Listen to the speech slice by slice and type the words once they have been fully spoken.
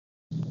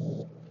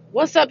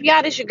What's up,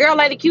 y'all? This your girl,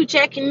 Lady Q,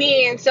 checking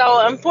in.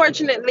 So,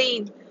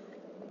 unfortunately,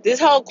 this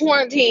whole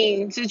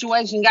quarantine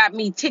situation got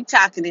me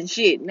TikToking and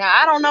shit. Now,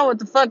 I don't know what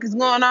the fuck is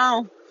going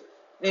on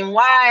and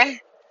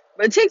why,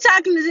 but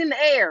TikToking is in the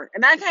air,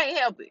 and I can't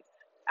help it.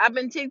 I've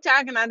been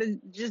TikToking.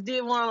 Just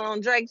did one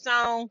on Drake's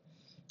song.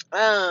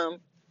 Um,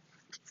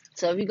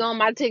 so if you go on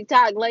my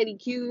TikTok, Lady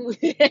Q,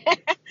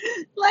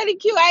 Lady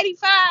Q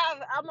 85,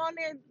 I'm on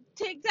there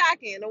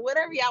TikToking or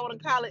whatever y'all want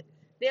to call it.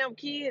 Damn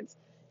kids.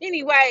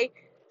 Anyway,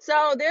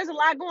 so there's a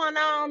lot going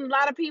on. A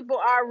lot of people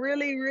are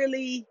really,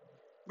 really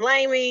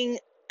blaming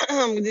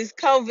this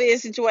COVID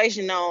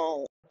situation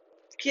on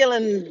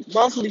killing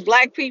mostly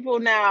black people.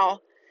 Now,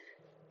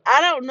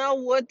 I don't know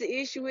what the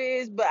issue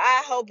is, but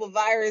I hope a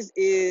virus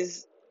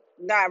is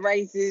not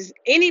racist.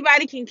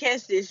 Anybody can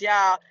catch this,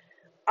 y'all.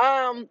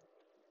 Um,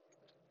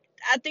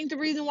 I think the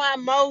reason why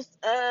most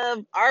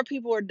of our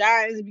people are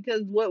dying is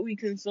because of what we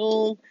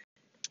consume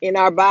in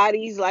our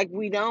bodies. Like,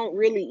 we don't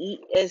really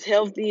eat as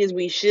healthy as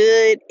we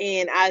should,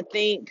 and I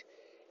think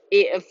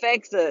it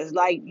affects us.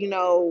 Like,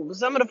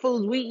 some of the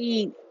foods we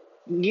eat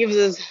gives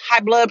us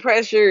high blood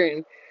pressure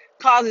and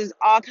causes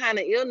all kind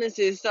of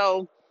illnesses.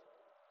 So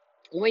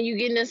when you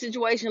get in a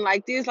situation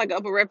like this, like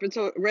upper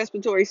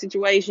respiratory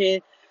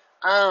situation,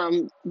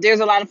 there's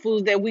a lot of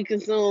foods that we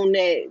consume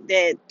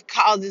that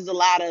causes a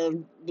lot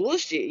of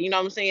bullshit. You know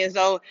what I'm saying?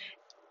 So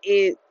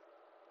it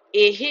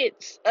it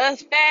hits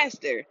us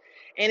faster.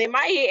 And it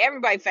might hit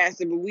everybody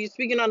faster, but we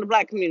speaking on the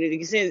black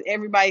community, since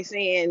everybody's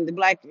saying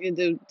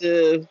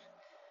the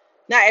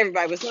not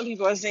everybody, but some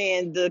people are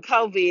saying the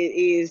COVID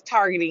is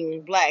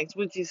targeting blacks,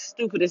 which is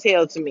stupid as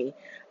hell to me.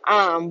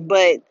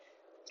 But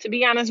to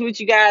be honest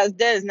with you guys,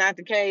 that is not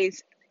the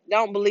case.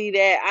 Don't believe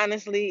that.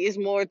 Honestly, it's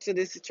more to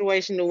the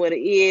situation than what it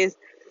is.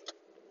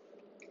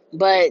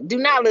 But do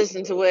not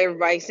listen to what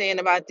everybody's saying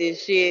about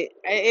this shit.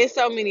 It's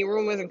so many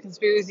rumors and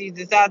conspiracies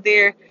that's out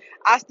there.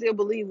 I still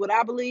believe what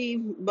I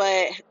believe,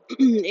 but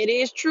it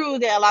is true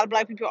that a lot of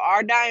black people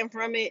are dying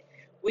from it.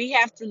 We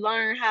have to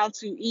learn how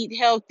to eat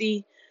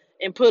healthy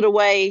and put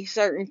away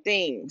certain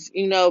things,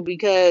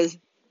 because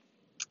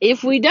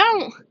if we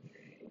don't,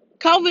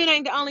 COVID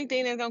ain't the only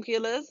thing that's gonna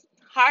kill us.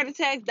 Heart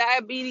attacks,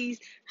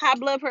 diabetes, high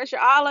blood pressure,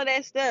 all of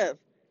that stuff.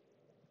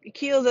 It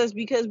kills us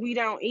because we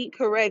don't eat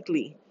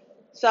correctly.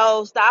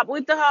 So stop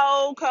with the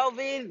whole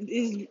COVID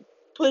is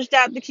pushed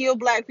out to kill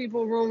black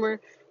people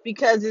rumor,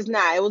 because it's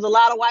not. It was a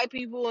lot of white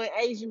people and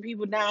Asian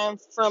people dying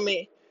from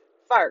it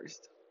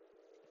first.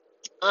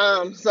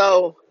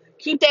 So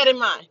keep that in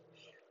mind.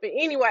 But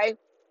anyway,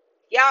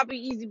 y'all be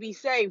easy, be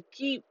safe.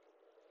 Keep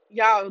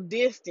y'all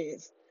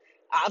distance.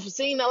 I've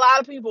seen a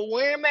lot of people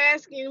wearing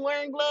masks and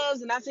wearing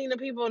gloves, and I've seen the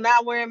people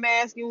not wearing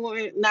masks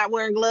and not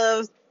wearing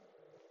gloves.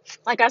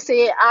 Like I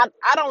said,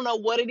 I don't know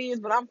what it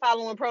is, but I'm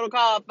following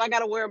protocol. If I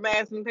gotta wear a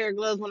mask and a pair of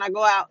gloves when I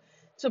go out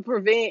to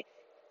prevent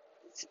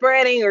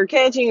spreading or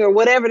catching or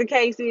whatever the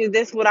case is,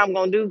 that's what I'm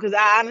gonna do. Because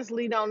I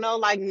honestly don't know.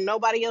 Like,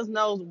 nobody else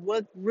knows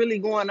what's really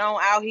going on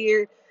out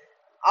here.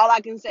 All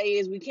I can say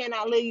is we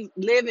cannot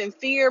live in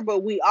fear,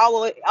 but we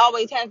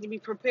always have to be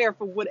prepared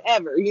for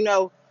whatever.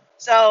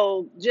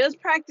 So just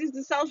practice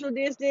the social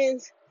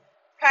distance,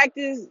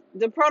 practice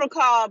the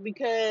protocol,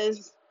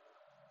 because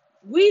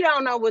we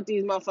don't know what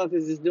these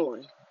motherfuckers is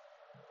doing.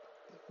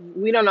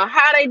 We don't know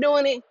how they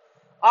doing it.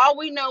 All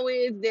we know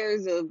is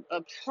there's a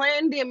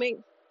pandemic,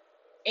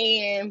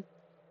 and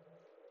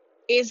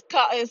it's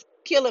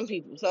killing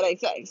people, so they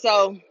say.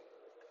 So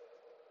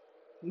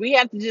we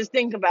have to just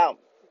think about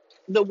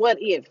the what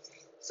ifs.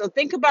 So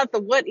think about the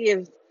what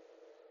ifs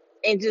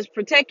and just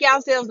protect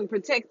yourselves and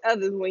protect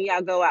others when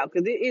y'all go out.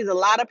 Because it is a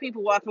lot of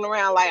people walking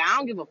around like, I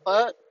don't give a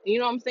fuck. You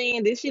know what I'm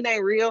saying? This shit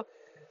ain't real.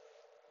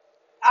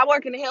 I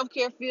work in the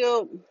healthcare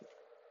field,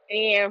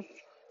 and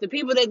the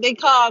people that they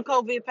call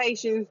COVID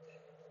patients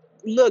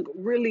look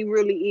really,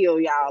 really ill,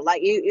 y'all.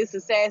 Like, it's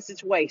a sad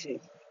situation.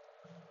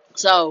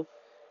 So,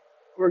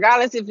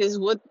 regardless if it's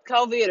with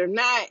COVID or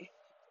not,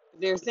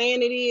 they're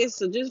saying it is.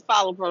 So just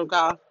follow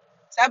protocol.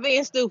 Stop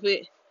being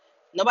stupid.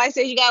 Nobody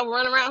says you gotta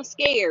run around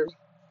scared,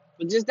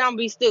 but just don't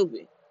be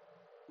stupid,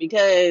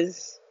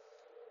 because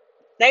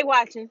they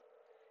watching,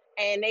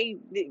 and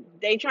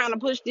they trying to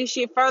push this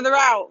shit further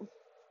out.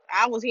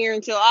 I was here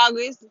until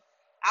August.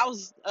 I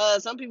was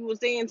some people were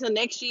saying until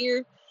next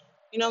year.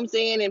 You know what I'm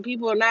saying? And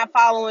people are not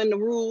following the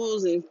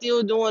rules and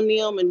still doing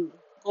them and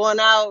going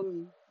out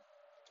and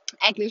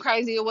acting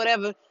crazy or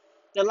whatever.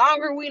 The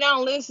longer we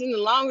don't listen, the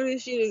longer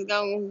this shit is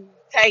gonna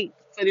take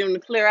for them to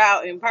clear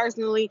out. And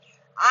personally,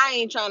 I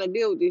ain't trying to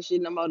deal with this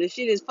shit no more. This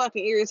shit is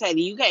fucking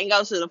irritating. You can't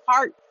go to the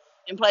park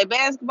and play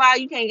basketball.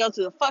 You can't go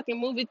to the fucking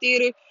movie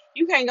theater.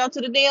 You can't go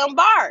to the damn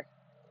bar.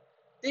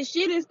 This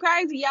shit is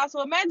crazy, y'all.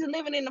 So imagine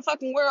living in the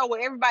fucking world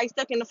where everybody's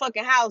stuck in the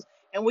fucking house,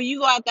 and when you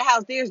go out the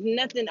house, there's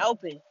nothing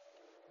open.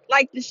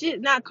 Like, the shit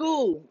not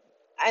cool.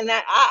 And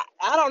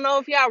I don't know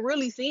if y'all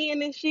really seeing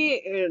this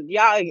shit,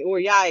 or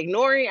y'all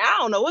ignoring. I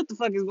don't know what the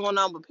fuck is going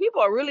on, but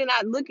people are really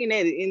not looking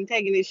at it and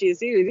taking this shit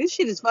serious. This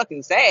shit is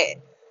fucking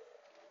sad.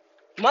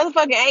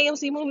 Motherfucking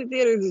AMC movie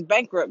theaters is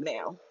bankrupt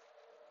now.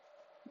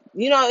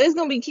 It's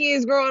gonna be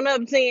kids growing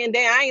up saying,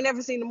 "Damn, I ain't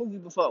never seen the movie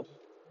before,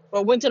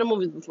 or went to the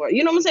movies before."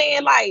 You know what I'm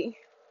saying? Like,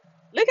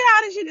 look at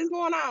all this shit that's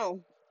going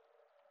on,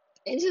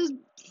 and just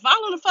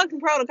follow the fucking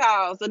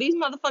protocol so these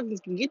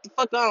motherfuckers can get the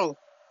fuck on.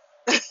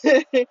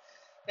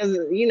 Cause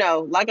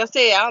like I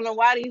said, I don't know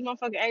why these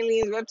motherfucking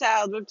aliens,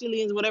 reptiles,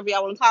 reptilians, whatever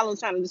y'all want to call them,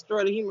 trying to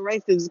destroy the human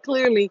race. Cause it's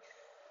clearly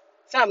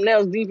something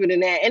else deeper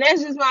than that, and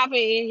that's just my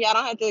opinion. Y'all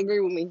don't have to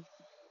agree with me,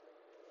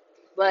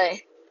 but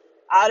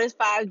all this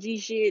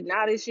 5G shit and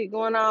all this shit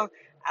going on,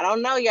 I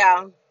don't know,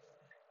 y'all.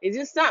 It's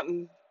just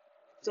something.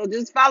 So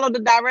just follow the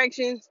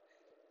directions.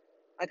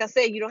 Like I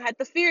said, you don't have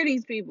to fear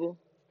these people,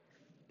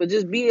 but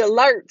just be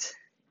alert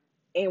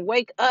and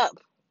wake up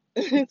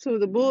to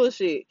the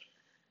bullshit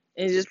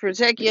and just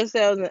protect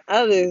yourselves and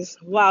others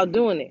while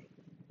doing it.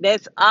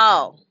 That's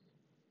all.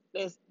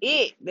 That's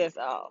it. That's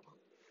all.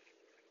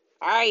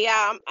 All right, y'all.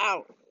 I'm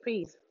out.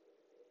 Peace.